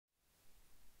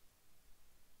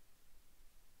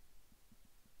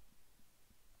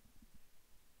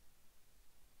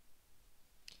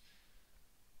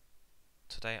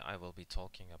Today I will be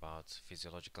talking about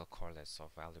physiological correlates of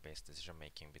value-based decision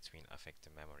making between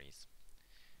affective memories.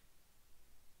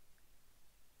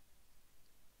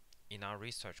 In our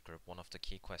research group, one of the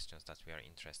key questions that we are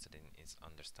interested in is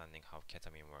understanding how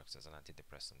ketamine works as an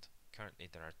antidepressant. Currently,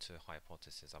 there are two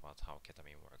hypotheses about how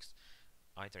ketamine works.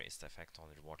 Either its effect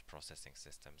on reward processing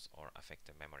systems or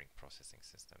affective memory processing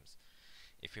systems.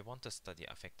 If we want to study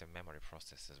affective memory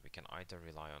processes, we can either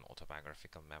rely on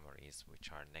autobiographical memories, which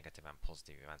are negative and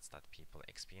positive events that people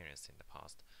experienced in the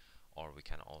past, or we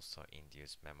can also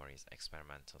induce memories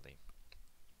experimentally.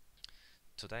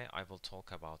 Today I will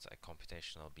talk about a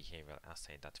computational behavioral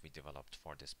assay that we developed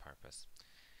for this purpose.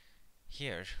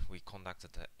 Here we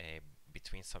conducted a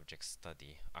between subjects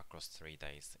study across 3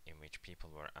 days in which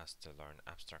people were asked to learn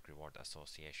abstract reward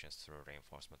associations through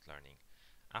reinforcement learning.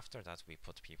 After that, we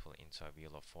put people into a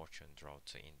Wheel of Fortune draw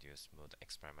to induce mood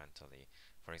experimentally.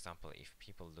 For example, if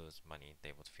people lose money,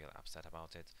 they would feel upset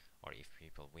about it, or if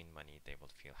people win money, they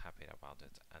would feel happy about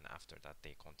it, and after that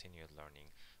they continued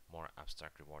learning more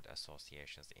abstract reward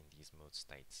associations in these mood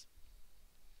states.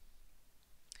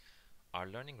 Our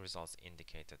learning results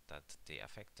indicated that the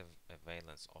effective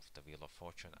valence of the Wheel of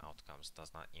Fortune outcomes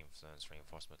does not influence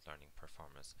reinforcement learning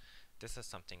performance. This is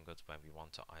something good when we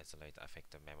want to isolate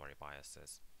affective memory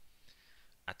biases.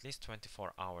 At least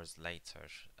 24 hours later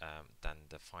than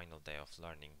the final day of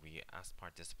learning, we asked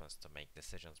participants to make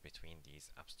decisions between these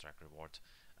abstract reward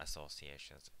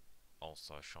associations,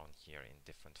 also shown here in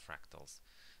different fractals.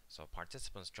 So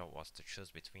participants' job was to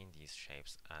choose between these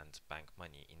shapes and bank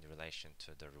money in relation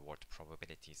to the reward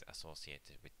probabilities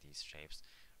associated with these shapes,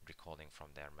 recalling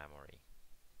from their memory.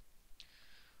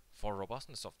 For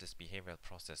robustness of this behavioral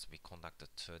process, we conducted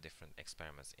 2 different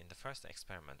experiments. In the first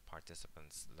experiment,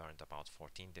 participants learned about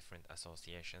 14 different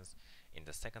associations. In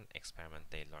the second experiment,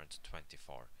 they learned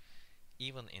 24.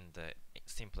 Even in the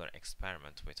simpler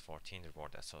experiment with 14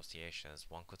 reward associations,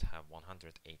 one could have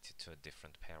 182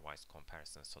 different pairwise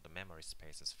comparisons, so the memory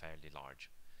space is fairly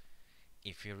large.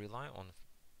 If you rely on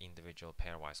individual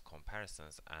pairwise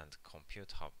comparisons and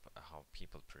compute how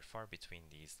people prefer between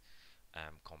these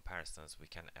comparisons, we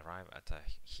can arrive at a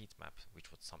heat map which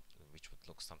would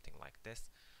look something like this,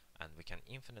 and we can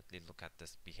infinitely look at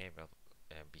this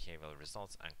behavioral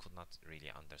results and could not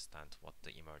really understand what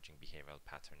the emerging behavioral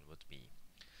pattern would be.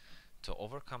 To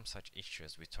overcome such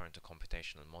issues, we turned to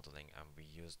computational modeling, and we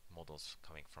used models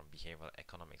coming from behavioral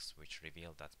economics, which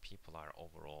revealed that people are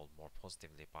overall more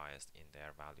positively biased in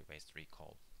their value-based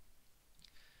recall.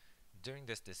 During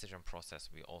this decision process,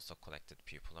 we also collected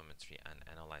pupillometry and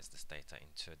analyzed this data in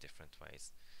 2 different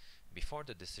ways. Before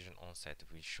the decision onset,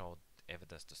 we showed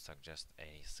evidence to suggest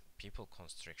a pupil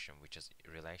constriction, which is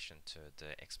in relation to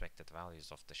the expected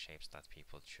values of the shapes that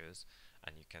people choose,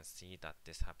 and you can see that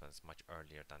this happens much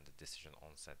earlier than the decision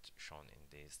onset shown in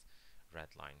this red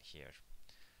line here.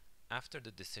 After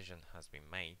the decision has been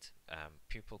made,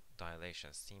 pupil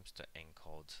dilation seems to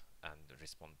encode and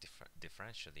respond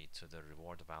differentially to the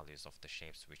reward values of the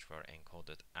shapes which were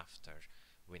encoded after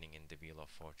winning in the Wheel of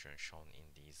Fortune, shown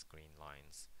in these green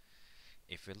lines.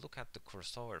 If we look at the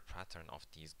crossover pattern of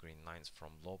these green lines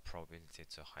from low probability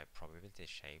to high probability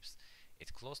shapes,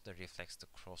 it closely reflects the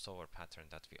crossover pattern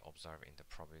that we observe in the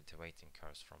probability weighting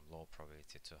curves from low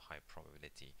probability to high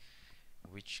probability,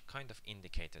 which kind of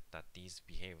indicated that these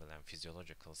behavioral and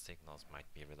physiological signals might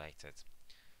be related.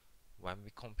 When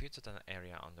we computed an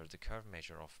area under the curve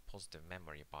measure of positive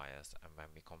memory bias, and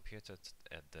when we computed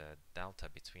the delta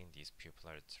between these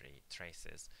pupillary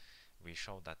traces, we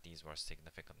showed that these were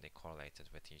significantly correlated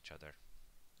with each other.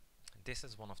 This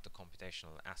is one of the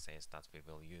computational assays that we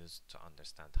will use to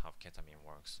understand how ketamine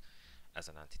works as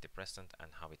an antidepressant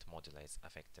and how it modulates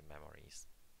affective memories.